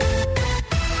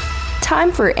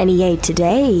time for NEA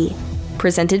Today,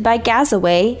 presented by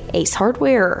Gazaway Ace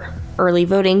Hardware. Early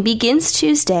voting begins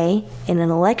Tuesday in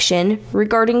an election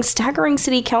regarding staggering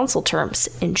city council terms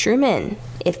in Truman.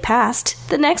 If passed,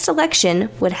 the next election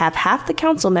would have half the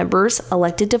council members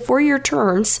elected to 4-year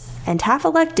terms and half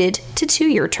elected to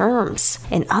 2-year terms.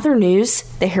 In other news,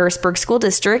 the Harrisburg School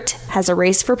District has a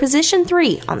race for position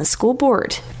 3 on the school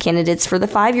board. Candidates for the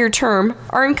 5-year term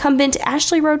are incumbent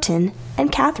Ashley Roten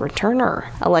and Catherine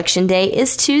Turner. Election day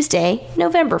is Tuesday,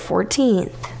 November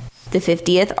 14th. The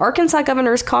 50th Arkansas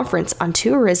Governor's Conference on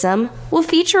Tourism will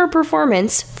feature a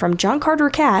performance from John Carter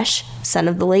Cash, son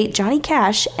of the late Johnny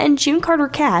Cash, and June Carter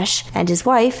Cash, and his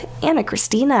wife, Anna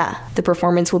Christina. The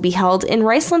performance will be held in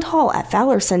Riceland Hall at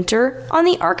Fowler Center on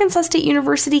the Arkansas State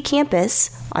University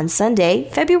campus on Sunday,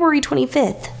 February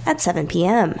 25th at 7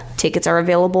 p.m. Tickets are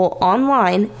available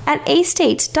online at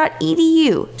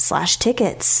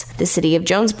astate.edu/tickets. The City of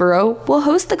Jonesboro will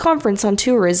host the Conference on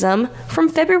Tourism from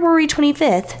February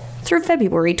 25th through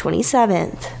February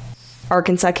 27th.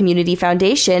 Arkansas Community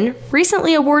Foundation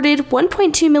recently awarded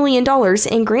 $1.2 million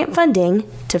in grant funding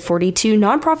to 42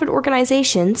 nonprofit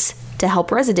organizations to help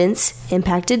residents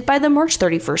impacted by the March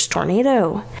 31st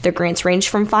tornado. The grants range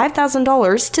from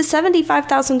 $5,000 to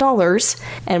 $75,000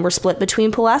 and were split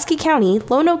between Pulaski County,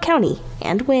 Lonoke County,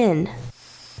 and Wynne.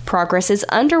 Progress is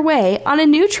underway on a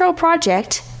new trail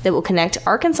project that will connect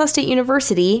Arkansas State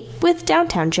University with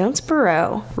downtown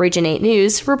Jonesboro. Region 8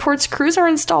 News reports crews are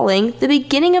installing the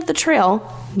beginning of the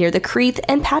trail near the Creeth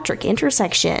and Patrick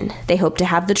intersection. They hope to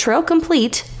have the trail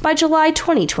complete by July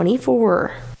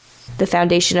 2024. The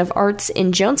Foundation of Arts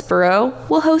in Jonesboro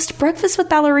will host Breakfast with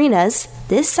Ballerinas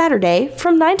this Saturday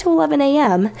from 9 to 11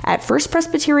 a.m. at First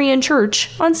Presbyterian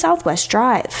Church on Southwest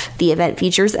Drive. The event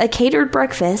features a catered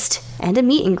breakfast and a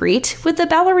meet and greet with the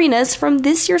ballerinas from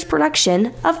this year's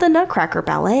production of the Nutcracker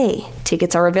Ballet.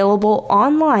 Tickets are available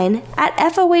online at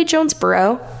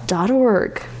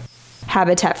foajonesboro.org.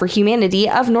 Habitat for Humanity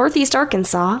of Northeast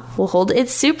Arkansas will hold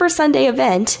its Super Sunday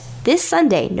event this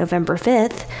Sunday, November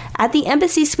 5th, at the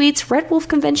Embassy Suites Red Wolf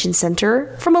Convention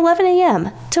Center from 11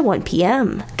 a.m. to 1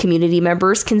 p.m. Community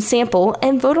members can sample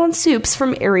and vote on soups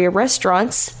from area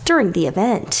restaurants during the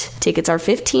event. Tickets are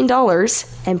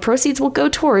 $15, and proceeds will go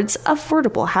towards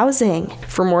affordable housing.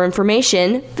 For more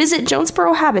information, visit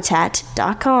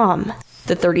jonesborohabitat.com.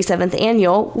 The 37th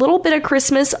annual Little Bit of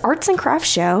Christmas Arts and Crafts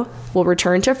Show will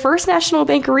return to First National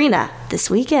Bank Arena this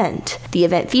weekend. The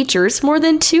event features more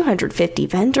than 250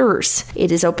 vendors.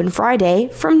 It is open Friday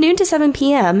from noon to 7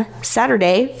 p.m.,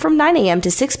 Saturday from 9 a.m.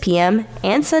 to 6 p.m.,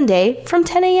 and Sunday from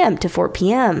 10 a.m. to 4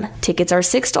 p.m. Tickets are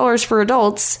 $6 for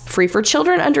adults, free for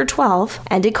children under 12,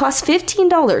 and it costs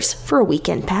 $15 for a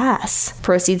weekend pass.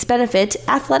 Proceeds benefit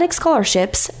athletic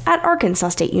scholarships at Arkansas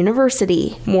State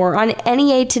University. More on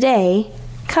NEA Today,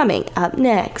 coming up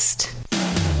next.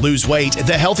 Lose weight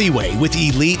the healthy way with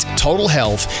Elite Total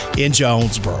Health in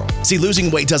Jonesboro. See,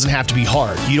 losing weight doesn't have to be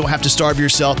hard. You don't have to starve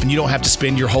yourself, and you don't have to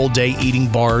spend your whole day eating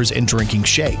bars and drinking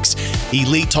shakes.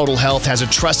 Elite Total Health has a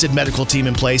trusted medical team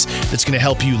in place that's going to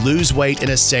help you lose weight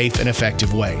in a safe and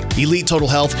effective way. Elite Total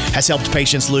Health has helped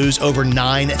patients lose over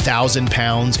 9,000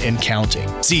 pounds and counting.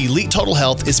 See, Elite Total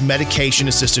Health is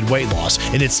medication-assisted weight loss,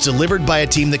 and it's delivered by a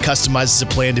team that customizes a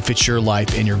plan to fit your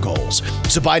life and your goals.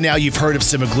 So by now, you've heard of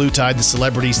semaglutide, the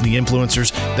celebrities and the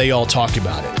influencers, they all talk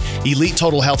about it. Elite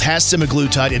Total Health has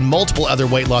semaglutide and multiple other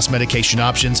weight loss medication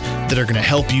options that are going to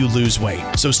help you lose weight.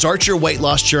 So start your weight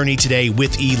loss journey today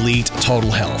with Elite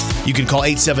Total Health. You can call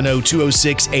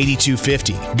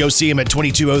 870-206-8250. Go see them at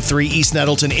 2203 East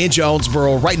Nettleton in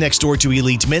Jonesboro, right next door to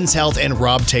Elite Men's Health and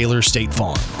Rob Taylor State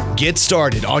Farm. Get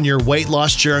started on your weight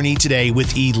loss journey today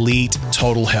with Elite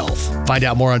Total Health. Find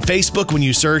out more on Facebook when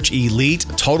you search Elite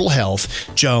Total Health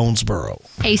Jonesboro.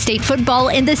 A-State football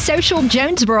and the Social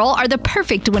Jonesboro are the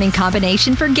perfect winning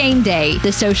combination for game day.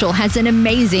 The Social has an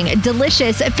amazing,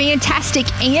 delicious,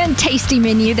 fantastic, and tasty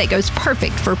menu that goes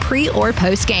perfect for pre or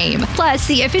post game. Plus,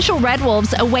 the official Red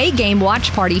Wolves away game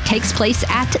watch party takes place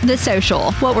at the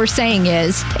Social. What we're saying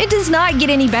is, it does not get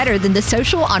any better than the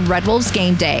Social on Red Wolves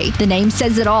game day. The name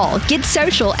says it all. Get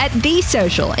social at the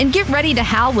Social and get ready to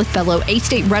howl with fellow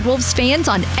A-State Red Wolves fans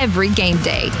on every game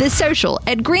day. The Social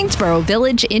at Greensboro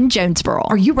Village in Jonesboro.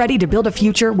 Are you ready to build a future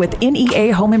future with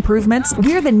NEA Home Improvements,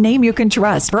 we're the name you can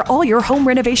trust for all your home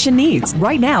renovation needs.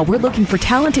 Right now, we're looking for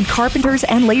talented carpenters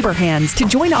and labor hands to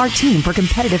join our team for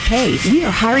competitive pay. We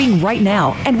are hiring right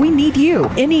now, and we need you.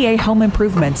 NEA Home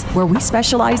Improvements, where we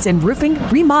specialize in roofing,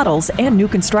 remodels, and new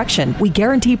construction. We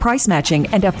guarantee price matching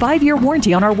and a 5-year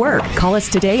warranty on our work. Call us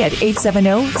today at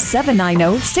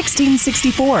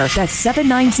 870-790-1664. That's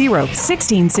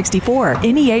 790-1664.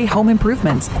 NEA Home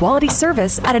Improvements. Quality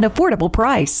service at an affordable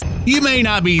price. You may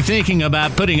not be thinking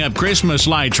about putting up Christmas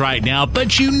lights right now,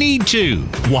 but you need to.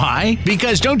 Why?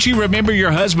 Because don't you remember your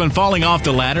husband falling off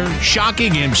the ladder,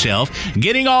 shocking himself,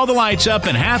 getting all the lights up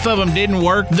and half of them didn't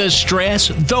work? The stress,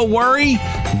 the worry?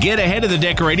 Get ahead of the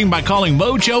decorating by calling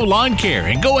Mojo Lawn Care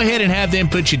and go ahead and have them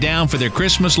put you down for their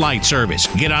Christmas light service.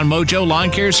 Get on Mojo Lawn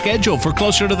Care's schedule for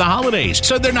closer to the holidays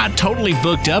so they're not totally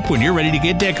booked up when you're ready to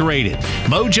get decorated.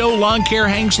 Mojo Lawn Care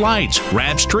hangs lights,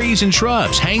 wraps trees and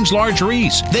shrubs, hangs large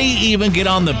wreaths. They even get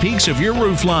on the peaks of your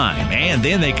roof line, and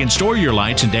then they can store your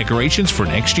lights and decorations for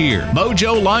next year.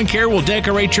 Mojo Lawn Care will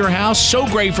decorate your house so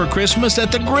great for Christmas that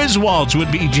the Griswolds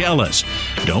would be jealous.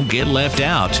 Don't get left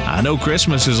out. I know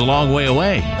Christmas is a long way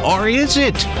away. Or is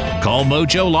it? Call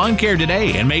Mojo Lawn Care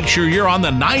today and make sure you're on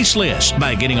the nice list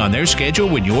by getting on their schedule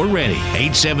when you're ready.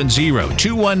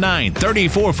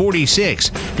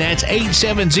 870-219-3446. That's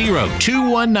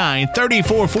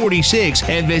 870-219-3446,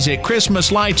 and visit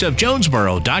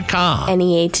ChristmasLightsOfJonesboro.com.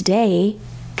 NEA Today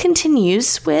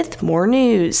continues with more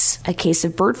news. A case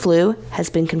of bird flu has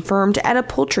been confirmed at a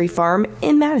poultry farm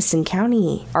in Madison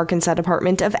County. Arkansas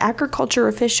Department of Agriculture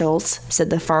officials said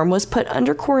the farm was put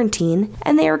under quarantine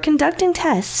and they are conducting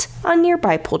tests on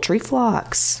nearby poultry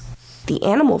flocks. The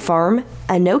Animal Farm,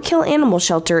 a no-kill animal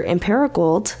shelter in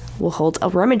Paragould, will hold a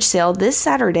rummage sale this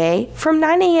Saturday from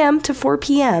 9 a.m. to 4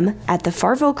 p.m. at the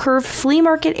Farville Curve Flea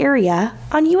Market area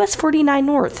on US 49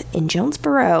 North in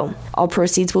Jonesboro. All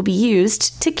proceeds will be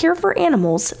used to care for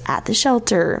animals at the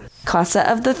shelter.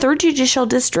 CASA of the 3rd Judicial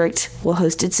District will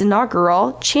host its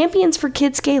inaugural Champions for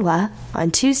Kids Gala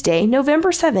on Tuesday,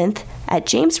 November 7th at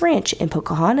James Ranch in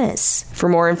Pocahontas. For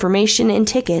more information and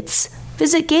tickets,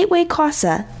 visit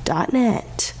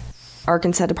gatewaycasa.net.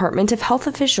 Arkansas Department of Health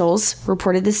officials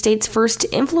reported the state's first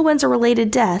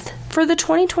influenza-related death for the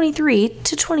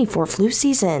 2023-24 flu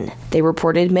season. They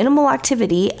reported minimal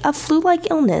activity of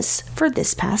flu-like illness for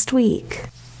this past week.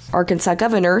 Arkansas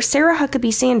Governor Sarah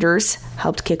Huckabee Sanders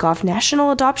helped kick off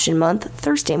National Adoption Month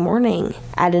Thursday morning.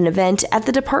 At an event at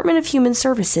the Department of Human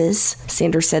Services,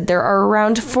 Sanders said there are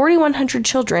around 4,100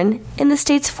 children in the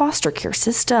state's foster care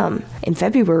system. In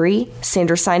February,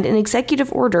 Sanders signed an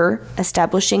executive order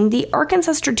establishing the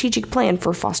Arkansas Strategic Plan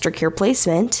for Foster Care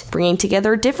Placement, bringing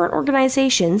together different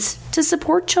organizations to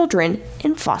support children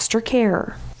in foster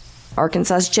care.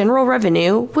 Arkansas's general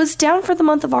revenue was down for the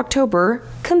month of October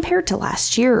compared to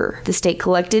last year. The state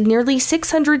collected nearly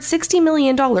 $660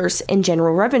 million in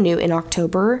general revenue in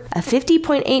October, a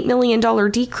 $50.8 million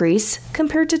decrease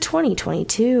compared to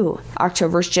 2022.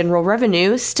 October's general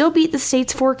revenue still beat the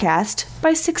state's forecast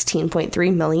by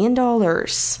 $16.3 million.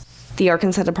 The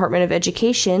Arkansas Department of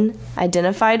Education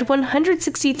identified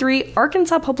 163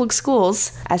 Arkansas public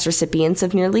schools as recipients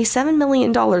of nearly $7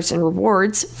 million in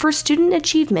rewards for student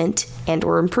achievement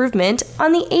and/or improvement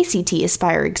on the ACT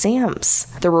Aspire exams.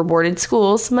 The rewarded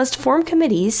schools must form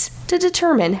committees to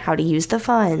determine how to use the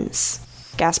funds.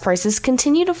 Gas prices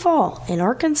continue to fall in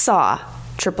Arkansas.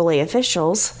 AAA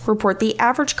officials report the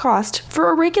average cost for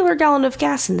a regular gallon of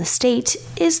gas in the state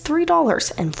is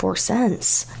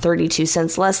 $3.04, 32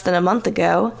 cents less than a month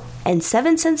ago, and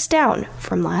 7 cents down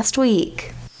from last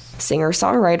week.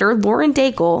 Singer-songwriter Lauren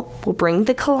Daigle will bring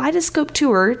the Kaleidoscope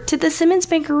Tour to the Simmons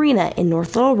Bank Arena in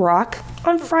North Little Rock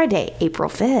on Friday, April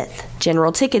 5th.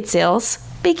 General ticket sales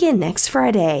begin next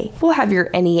Friday. We'll have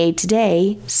your NEA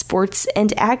Today, sports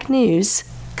and ag news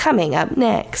coming up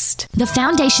next. The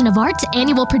Foundation of Art's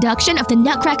annual production of the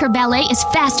Nutcracker Ballet is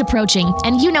fast approaching,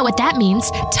 and you know what that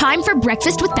means. Time for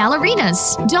Breakfast with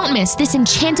Ballerinas. Don't miss this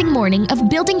enchanting morning of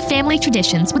building family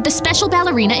traditions with the special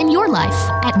ballerina in your life.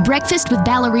 At Breakfast with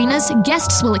Ballerinas,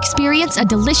 guests will experience a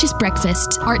delicious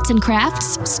breakfast, arts and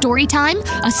crafts, story time,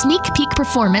 a sneak peek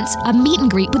performance, a meet and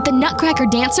greet with the Nutcracker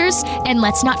dancers, and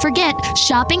let's not forget,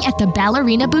 shopping at the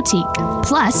Ballerina Boutique.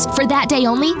 Plus, for that day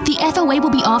only, the FOA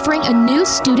will be offering a new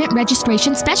student student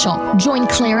registration special. Join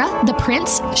Clara, the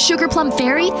Prince, Sugar Plum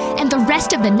Fairy, and the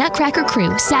rest of the Nutcracker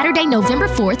crew Saturday, November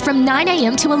 4th from 9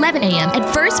 a.m. to 11 a.m.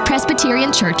 at First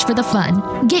Presbyterian Church for the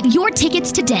fun. Get your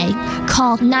tickets today.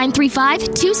 Call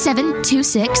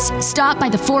 935-2726, stop by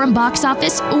the Forum box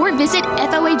office, or visit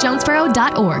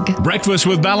foajonesboro.org. Breakfast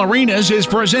with Ballerinas is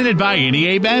presented by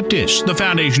NEA Baptist. The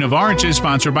Foundation of Arts is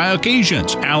sponsored by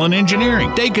Occasions, Allen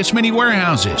Engineering, Dacus Mini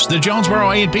Warehouses, the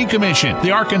Jonesboro A&P Commission,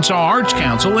 the Arkansas Arts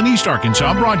Council, and East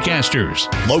Arkansas Broadcasters.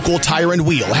 Local Tire and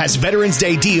Wheel has Veterans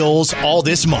Day deals all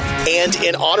this month. And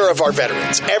in honor of our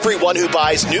veterans, everyone who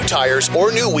buys new tires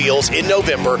or new wheels in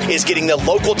November is getting the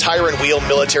Local Tire and Wheel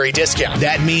military discount.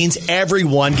 That means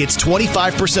everyone gets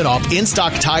 25% off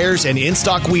in-stock tires and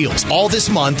in-stock wheels all this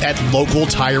month at Local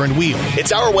Tire and Wheel.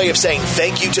 It's our way of saying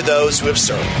thank you to those who have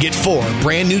served. Get 4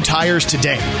 brand new tires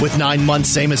today with 9 months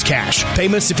same as cash.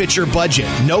 Payments to fit your budget,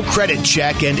 no credit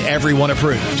check, and everyone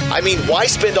approved. I mean, why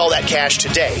spend all that cash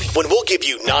today when we'll give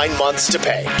you 9 months to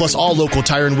pay? Plus, all Local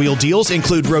Tire and Wheel deals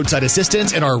include roadside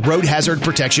assistance and our road hazard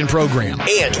protection program.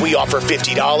 And we offer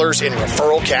 $50 in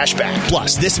referral cash back.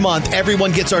 Plus, this month,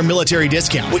 everyone gets our military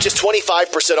discount, which is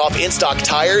 25% off in-stock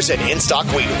tires and in-stock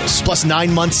wheels. Plus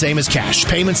 9 months same as cash.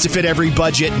 Payments to fit every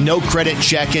budget, no credit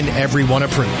check, and everyone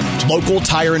approved. Local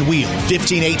Tire and Wheel,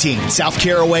 1518 South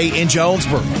Caraway in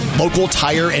Jonesboro.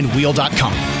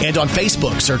 LocalTireandWheel.com. And on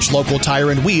Facebook, search Local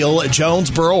Tire and Wheel,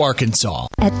 Jonesboro, Arkansas.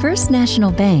 At First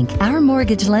National Bank, our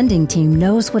mortgage lending team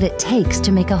knows what it takes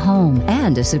to make a home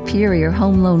and a superior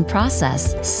home loan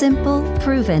process. Simple,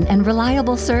 proven, and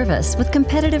reliable service with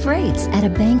competitive rates at a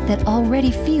bank that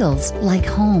already feels like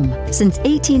home. Since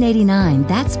 1889,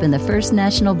 that's been the First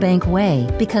National Bank way,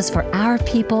 because for our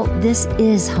people, this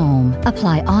is home.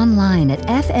 Apply online at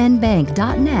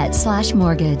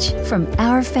fnbank.net/mortgage. From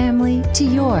our family to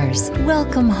yours,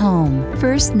 welcome home.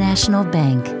 First National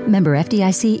Bank. Member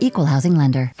FDIC, Equal Housing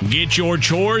Lender. Get your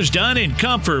chores done in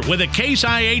comfort with a Case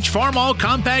IH Farmall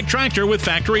compact tractor with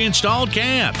factory installed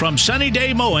cab. From sunny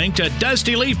day mowing to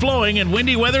dusty leaf blowing and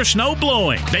windy weather snow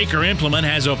blowing, Baker Implement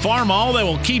has a Farmall that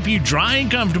will keep you dry and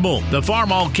comfortable. The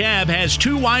Farmall cab has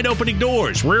 2 wide opening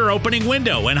doors, rear opening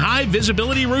window, and high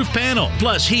visibility roof panel,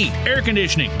 plus heat, air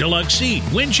conditioning, deluxe seat,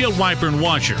 windshield wiper and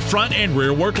washer, front and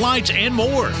rear work lights, and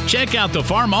more. Check out the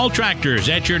Farmall tractors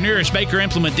at your nearest Baker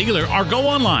Implement dealer or go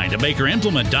online to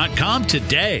bakerimplement.com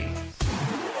today.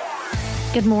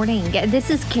 Good morning.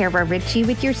 This is Kara Ritchie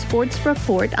with your sports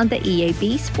report on the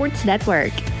EAB Sports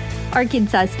Network.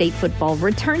 Arkansas State football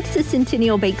returns to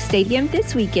Centennial Bank Stadium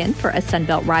this weekend for a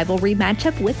Sunbelt rivalry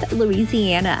matchup with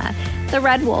Louisiana. The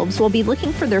Red Wolves will be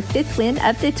looking for their 5th win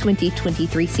of the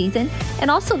 2023 season and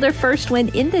also their first win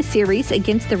in the series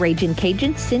against the Ragin'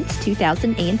 Cajuns since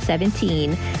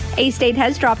 2017. A-State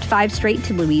has dropped 5 straight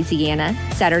to Louisiana.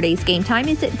 Saturday's game time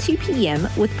is at 2 p.m.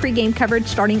 with pregame coverage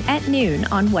starting at noon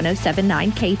on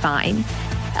 107.9 K-Fine.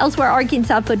 Elsewhere,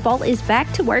 Arkansas football is back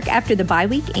to work after the bye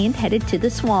week and headed to the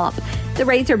Swamp. The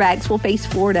Razorbacks will face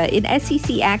Florida in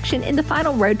SEC action in the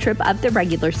final road trip of the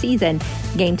regular season.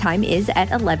 Game time is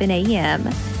at 11 a.m.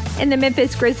 And the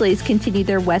Memphis Grizzlies continue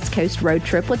their West Coast road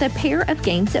trip with a pair of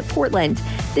games at Portland.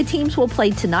 The teams will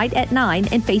play tonight at 9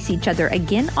 and face each other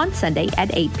again on Sunday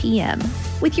at 8 p.m.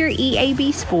 With your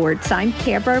EAB Sports, I'm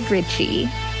Kara Ritchie.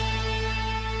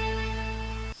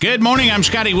 Good morning, I'm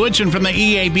Scotty Woodson from the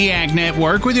EAB Ag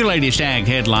Network with your latest ag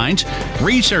headlines.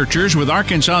 Researchers with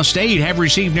Arkansas State have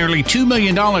received nearly $2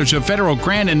 million of federal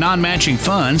grant and non-matching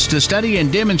funds to study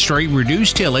and demonstrate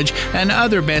reduced tillage and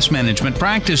other best management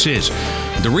practices.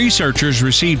 The researchers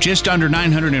received just under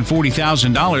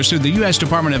 $940,000 through the U.S.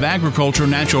 Department of Agriculture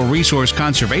Natural Resource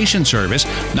Conservation Service.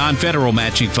 Non-federal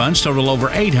matching funds total over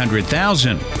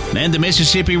 $800,000. And the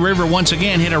Mississippi River once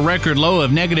again hit a record low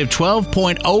of negative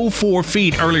 12.04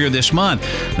 feet earlier this month.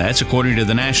 That's according to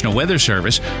the National Weather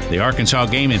Service. The Arkansas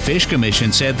Game and Fish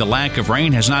Commission said the lack of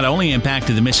rain has not only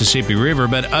impacted the Mississippi River,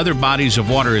 but other bodies of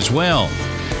water as well.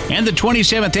 And the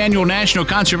 27th Annual National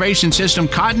Conservation System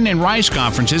Cotton and Rice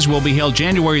Conferences will be held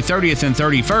January 30th and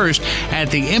 31st at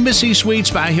the Embassy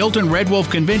Suites by Hilton Red Wolf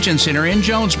Convention Center in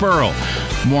Jonesboro.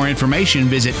 For more information,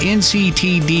 visit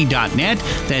nctd.net.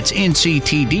 That's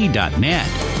nctd.net.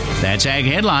 That's Ag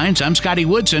Headlines. I'm Scotty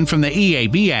Woodson from the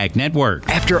EAB Ag Network.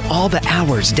 After all the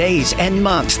hours, days, and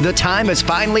months, the time is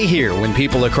finally here when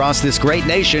people across this great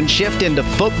nation shift into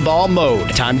football mode.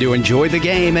 Time to enjoy the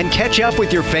game and catch up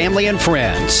with your family and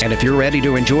friends. And if you're ready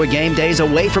to enjoy game days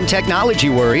away from technology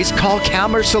worries, call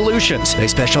Calmer Solutions. They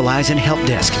specialize in help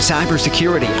desk,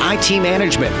 cybersecurity, IT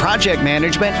management, project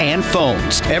management, and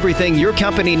phones. Everything your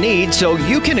company needs so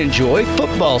you can enjoy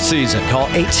football season. Call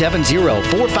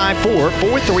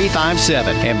 870-454-4333 95.7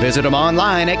 and visit them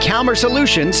online at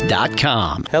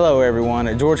calmersolutions.com. Hello everyone.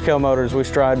 At George Kell Motors, we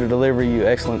strive to deliver you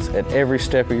excellence at every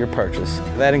step of your purchase.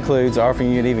 That includes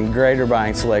offering you an even greater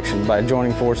buying selection by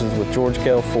joining forces with George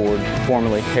Kell Ford,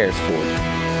 formerly Harris Ford.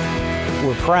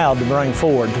 We're proud to bring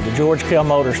Ford to the George Kell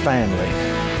Motors family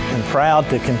and proud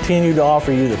to continue to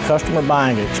offer you the customer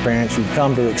buying experience you've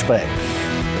come to expect.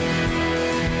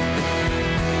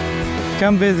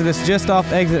 Come visit us just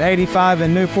off exit 85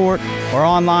 in Newport or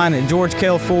online at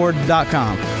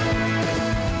georgekellford.com.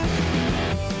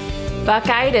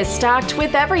 Buckeye is stocked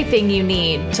with everything you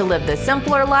need to live the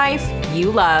simpler life you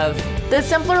love. The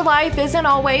simpler life isn't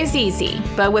always easy,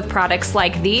 but with products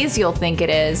like these, you'll think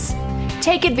it is.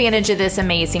 Take advantage of this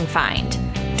amazing find.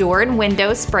 Door and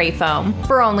window spray foam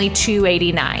for only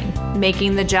 $2.89,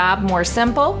 making the job more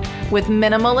simple with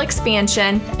minimal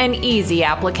expansion and easy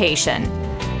application.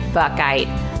 Buckeye,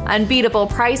 unbeatable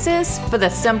prices for the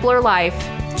simpler life.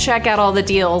 Check out all the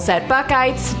deals at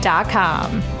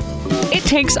buckeyes.com. It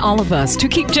takes all of us to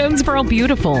keep Jonesboro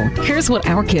beautiful. Here's what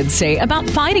our kids say about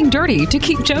fighting dirty to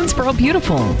keep Jonesboro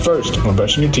beautiful. First, when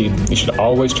brushing your teeth, you should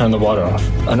always turn the water off.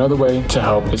 Another way to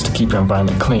help is to keep your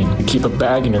environment clean. Keep a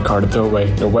bag in your car to throw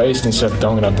away your waste instead of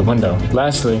throwing it out the window.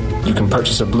 Lastly, you can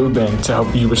purchase a blue bin to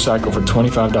help you recycle for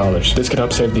 $25. This could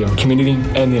help save the community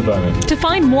and the environment. To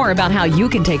find more about how you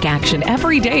can take action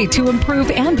every day to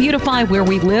improve and beautify where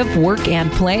we live, work,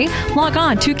 and play, log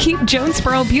on to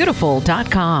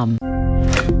keepjonesborobeautiful.com.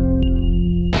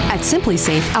 At Simply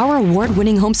Safe, our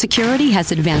award-winning home security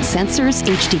has advanced sensors,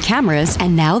 HD cameras,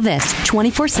 and now this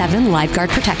 24/7 LiveGuard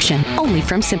protection. Only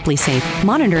from Simply Safe.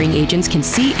 Monitoring agents can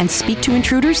see and speak to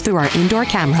intruders through our indoor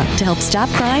camera to help stop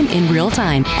crime in real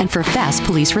time and for fast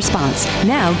police response.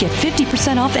 Now get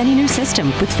 50% off any new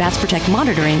system with Fast Protect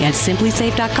monitoring at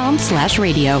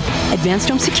simplysafe.com/radio. Advanced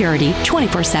home security,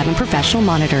 24/7 professional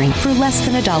monitoring for less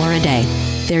than $1 a day.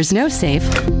 There's no safe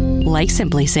like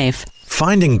Simply Safe.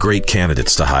 Finding great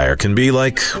candidates to hire can be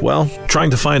like, well,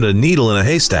 trying to find a needle in a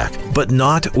haystack, but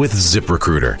not with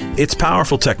ZipRecruiter. Its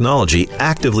powerful technology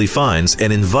actively finds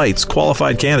and invites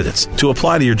qualified candidates to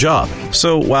apply to your job.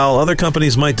 So while other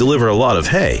companies might deliver a lot of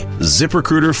hay,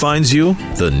 ZipRecruiter finds you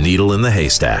the needle in the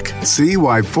haystack. See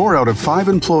why 4 out of 5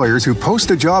 employers who post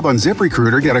a job on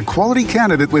ZipRecruiter get a quality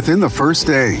candidate within the first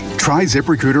day. Try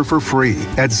ZipRecruiter for free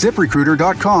at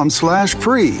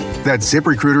ZipRecruiter.com/free. That's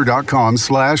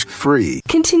ZipRecruiter.com/free.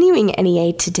 Continuing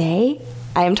NEA Today,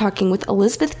 I am talking with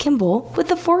Elizabeth Kimball with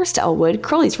the Forest Elwood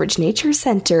Crowley's Ridge Nature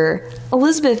Center.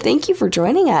 Elizabeth, thank you for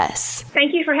joining us.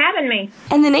 Thank you for having me.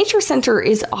 And the Nature Center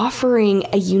is offering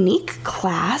a unique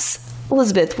class.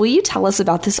 Elizabeth, will you tell us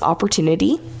about this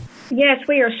opportunity? Yes,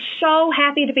 we are so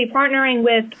happy to be partnering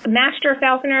with Master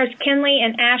Falconers Connelly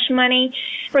and Ash Money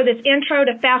for this Intro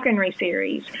to Falconry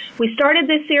series. We started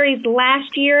this series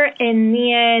last year, and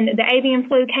then the avian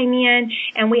flu came in,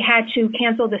 and we had to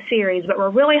cancel the series. But we're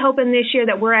really hoping this year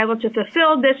that we're able to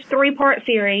fulfill this 3-part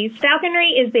series.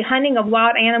 Falconry is the hunting of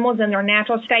wild animals in their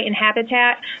natural state and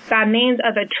habitat by means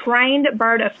of a trained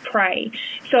bird of prey.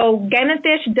 So Game and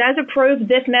Fish does approve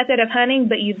this method of hunting,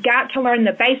 but you've got to learn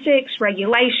the basics,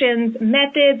 regulations,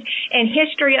 methods, and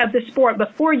history of the sport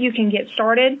before you can get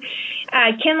started.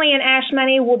 Connelly and Ash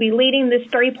Money will be leading this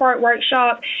 3-part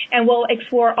workshop, and we'll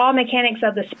explore all mechanics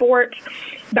of the sport.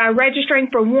 By registering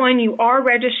for one, you are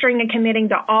registering and committing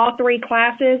to all 3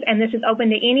 classes, and this is open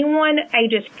to anyone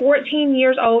ages 14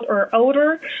 years old or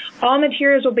older. All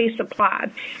materials will be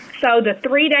supplied. So the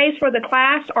 3 days for the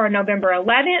class are November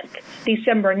 11th,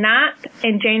 December 9th,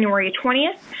 and January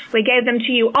 20th. We gave them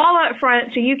to you all up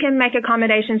front so you can make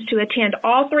accommodations to attend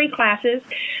all 3 classes.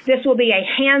 This will be a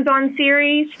hands-on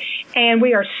series, and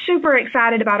we are super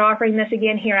excited about offering this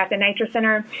again here at the Nature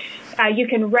Center. You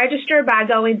can register by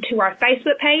going to our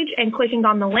Facebook page and clicking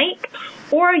on the link,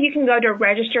 or you can go to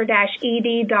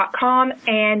register-ed.com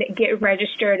and get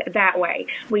registered that way.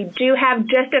 We do have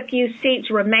just a few seats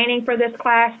remaining for this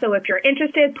class, so if you're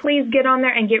interested, please get on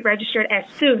there and get registered as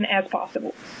soon as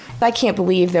possible. I can't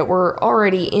believe that we're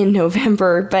already in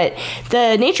November, but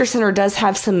the Nature Center does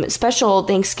have some special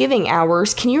Thanksgiving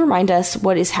hours. Can you remind us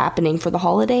what is happening for the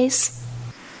holidays?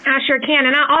 I sure can,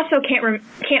 and I also can't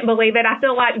believe it. I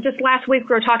feel like just last week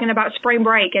we were talking about spring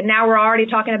break, and now we're already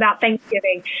talking about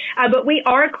Thanksgiving. But we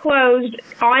are closed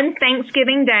on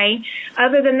Thanksgiving Day.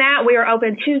 Other than that, we are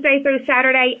open Tuesday through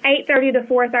Saturday, 8:30 to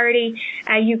 4:30.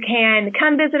 You can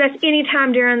come visit us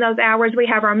anytime during those hours. We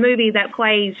have our movie that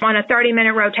plays on a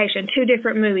 30-minute rotation, 2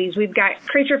 different movies. We've got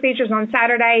Creature Features on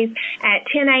Saturdays at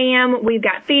 10 a.m. We've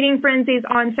got Feeding Frenzies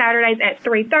on Saturdays at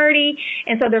 3:30.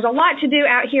 And so there's a lot to do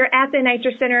out here at the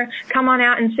Nature Center. Center. Come on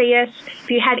out and see us. If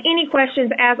you had any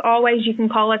questions, as always, you can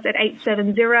call us at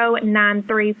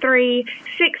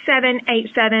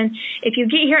 870-933-6787. If you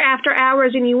get here after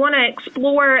hours and you want to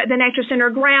explore the Nature Center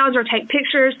grounds or take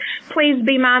pictures, please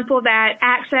be mindful that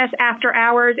access after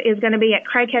hours is going to be at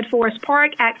Craighead Forest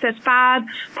Park, Access 5,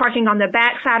 parking on the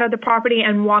back side of the property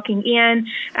and walking in.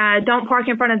 Don't park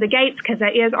in front of the gates because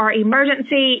that is our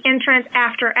emergency entrance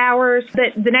after hours.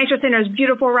 But the Nature Center is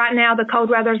beautiful right now. The cold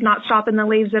weather's not stopping the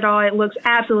leaves at all. It looks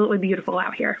absolutely beautiful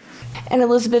out here. And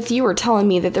Elizabeth, you were telling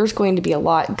me that there's going to be a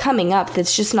lot coming up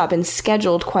that's just not been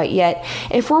scheduled quite yet.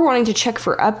 If we're wanting to check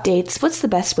for updates, what's the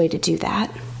best way to do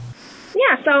that?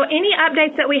 Yeah, so any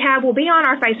updates that we have will be on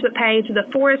our Facebook page, the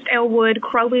Forest Elwood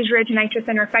Crowley's Ridge Nature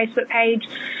Center Facebook page.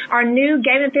 Our new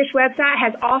Game and Fish website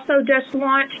has also just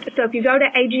launched. So if you go to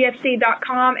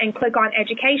agfc.com and click on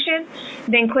Education,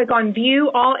 then click on View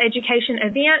All Education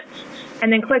Events,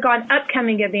 and then click on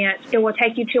Upcoming Events, it will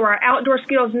take you to our Outdoor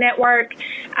Skills Network,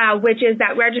 which is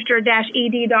at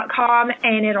register-ed.com,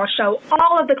 and it'll show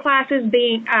all of the classes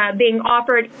being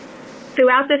offered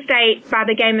throughout the state by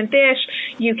the Game and Fish.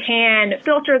 You can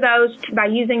filter those by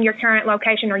using your current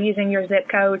location or using your zip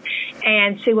code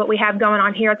and see what we have going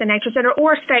on here at the Nature Center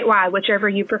or statewide, whichever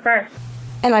you prefer.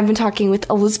 And I've been talking with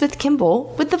Elizabeth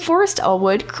Kimball with the Forest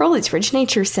Elwood Crowley's Ridge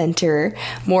Nature Center.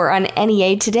 More on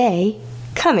NEA Today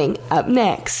coming up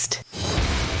next.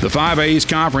 The 5A East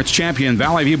Conference champion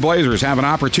Valley View Blazers have an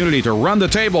opportunity to run the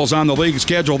tables on the league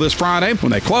schedule this Friday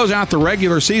when they close out the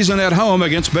regular season at home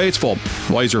against Batesville.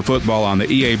 Blazer football on the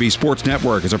EAB Sports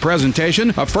Network is a presentation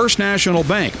of First National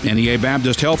Bank, NEA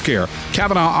Baptist Healthcare,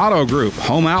 Kavanaugh Auto Group,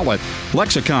 Home Outlet,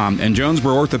 Lexicon, and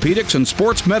Jonesboro Orthopedics and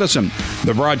Sports Medicine.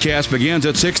 The broadcast begins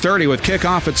at 6:30 with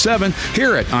kickoff at 7.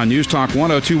 Hear it on News Talk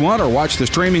 1021 or watch the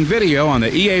streaming video on the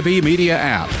EAB Media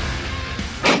app.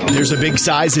 There's a Big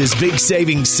Sizes, Big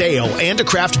Savings sale and a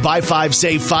Kraft Buy 5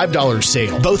 Save $5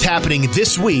 sale, both happening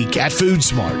this week at Food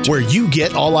Smart, where you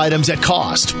get all items at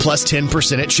cost, plus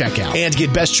 10% at checkout. And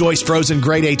get Best Choice frozen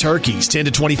grade A turkeys, 10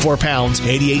 to 24 pounds,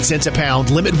 88 cents a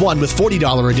pound, limit one with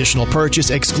 $40 additional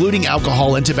purchase, excluding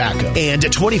alcohol and tobacco. And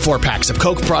 24 packs of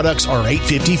Coke products are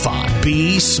 $8.55.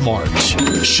 Be smart.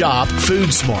 Shop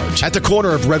Food Smart at the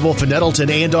corner of Red Wolf and Nettleton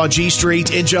and on G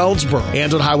Street in Jonesboro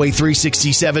and on Highway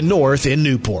 367 North in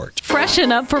Newport.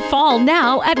 Freshen up for fall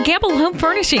now at Gamble Home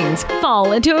Furnishings.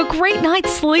 Fall into a great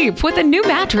night's sleep with a new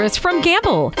mattress from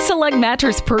Gamble. Select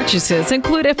mattress purchases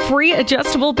include a free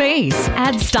adjustable base.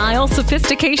 Add style,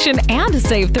 sophistication, and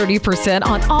save 30%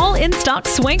 on all in-stock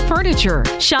Swank furniture.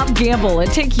 Shop Gamble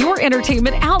and take your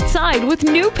entertainment outside with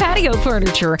new patio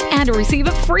furniture and receive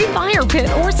a free fire pit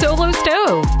or solo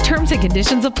stove. Terms and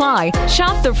conditions apply.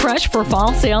 Shop the Fresh for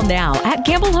Fall sale now at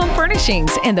Gamble Home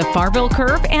Furnishings in the Farville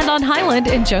Curve and on Highland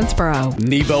in Jonesboro.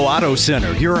 Nebo Auto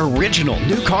Center, your original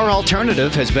new car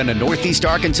alternative, has been a Northeast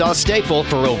Arkansas staple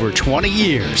for over 20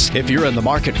 years. If you're in the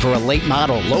market for a late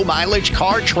model, low mileage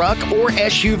car, truck, or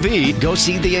SUV, go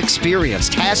see the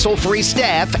experienced, hassle-free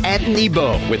staff at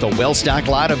Nebo with a well-stocked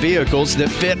line of vehicles that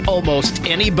fit almost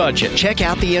any budget. Check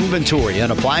out the inventory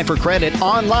and apply for credit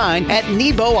online at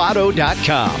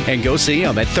NeboAuto.com and go see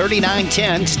them at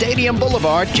 3910 Stadium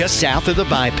Boulevard, just south of the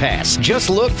bypass.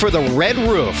 Just look for the red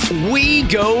roof. We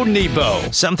go Nebo.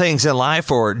 Some things in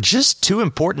life are just too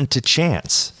important to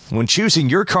chance. When choosing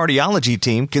your cardiology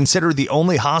team, consider the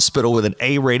only hospital with an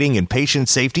A rating in patient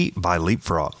safety by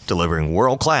Leapfrog. Delivering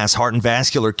world-class heart and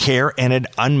vascular care and an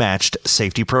unmatched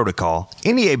safety protocol,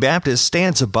 NEA Baptist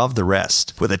stands above the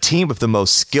rest. With a team of the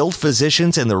most skilled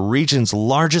physicians in the region's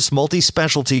largest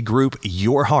multi-specialty group,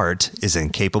 your heart is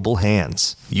in capable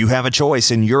hands. You have a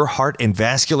choice in your heart and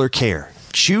vascular care.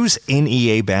 Choose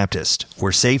NEA Baptist,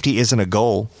 where safety isn't a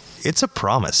goal, it's a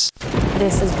promise.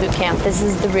 This is boot camp. This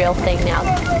is the real thing now.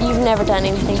 You've never done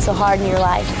anything so hard in your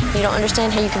life. You don't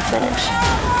understand how you can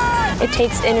finish. It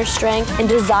takes inner strength and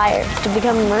desire to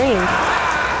become a Marine.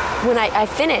 When I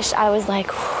finished, I was like,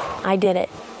 I did it.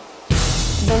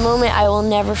 The moment I will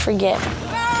never forget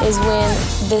is when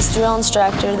this drill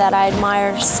instructor that I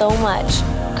admire so much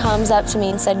comes up to me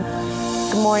and said,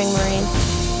 "Good morning, Marine."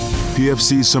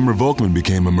 PFC Summer Volkman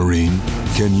became a Marine.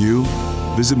 Can you?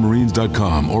 Visit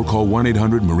Marines.com or call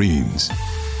 1-800-MARINES.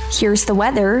 Here's the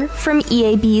weather from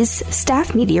EAB's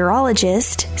staff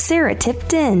meteorologist, Sarah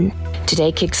Tipton.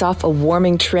 Today kicks off a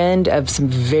warming trend of some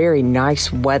very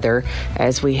nice weather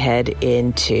as we head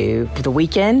into the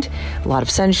weekend. A lot of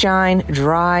sunshine,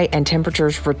 dry, and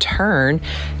temperatures return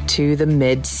to the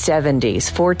mid-70s.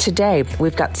 For today,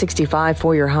 we've got 65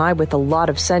 for your high with a lot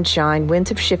of sunshine. Winds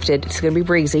have shifted. It's going to be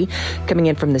breezy, coming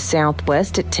in from the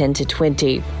southwest at 10 to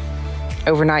 20.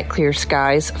 Overnight, clear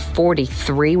skies,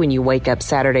 43 when you wake up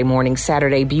Saturday morning.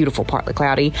 Saturday, beautiful, partly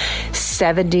cloudy,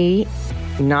 70.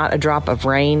 Not a drop of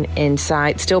rain in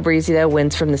sight. Still breezy, though.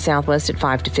 Winds from the southwest at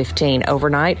 5 to 15.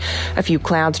 Overnight, a few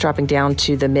clouds dropping down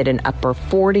to the mid and upper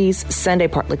 40s. Sunday,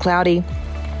 partly cloudy.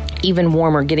 Even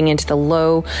warmer, getting into the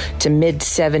low to mid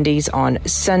 70s on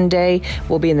Sunday.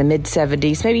 We'll be in the mid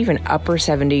 70s, maybe even upper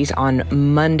 70s on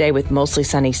Monday with mostly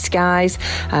sunny skies.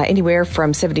 Anywhere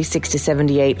from 76 to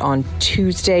 78 on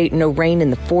Tuesday. No rain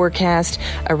in the forecast.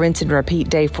 A rinse and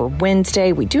repeat day for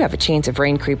Wednesday. We do have a chance of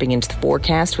rain creeping into the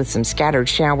forecast with some scattered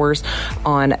showers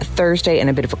on Thursday and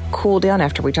a bit of a cool down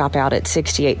after we top out at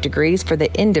 68 degrees. For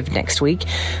the end of next week,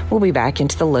 we'll be back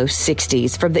into the low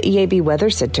 60s. From the EAB Weather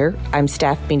Center, I'm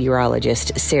staff meteorologist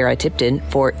Sarah Tipton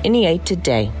for NEA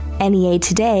Today. NEA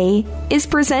Today is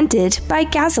presented by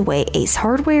Gazaway Ace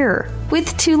Hardware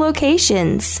with 2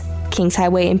 locations, Kings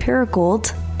Highway in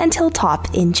Paragould and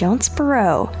Hilltop in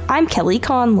Jonesboro. I'm Kelly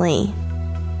Conley.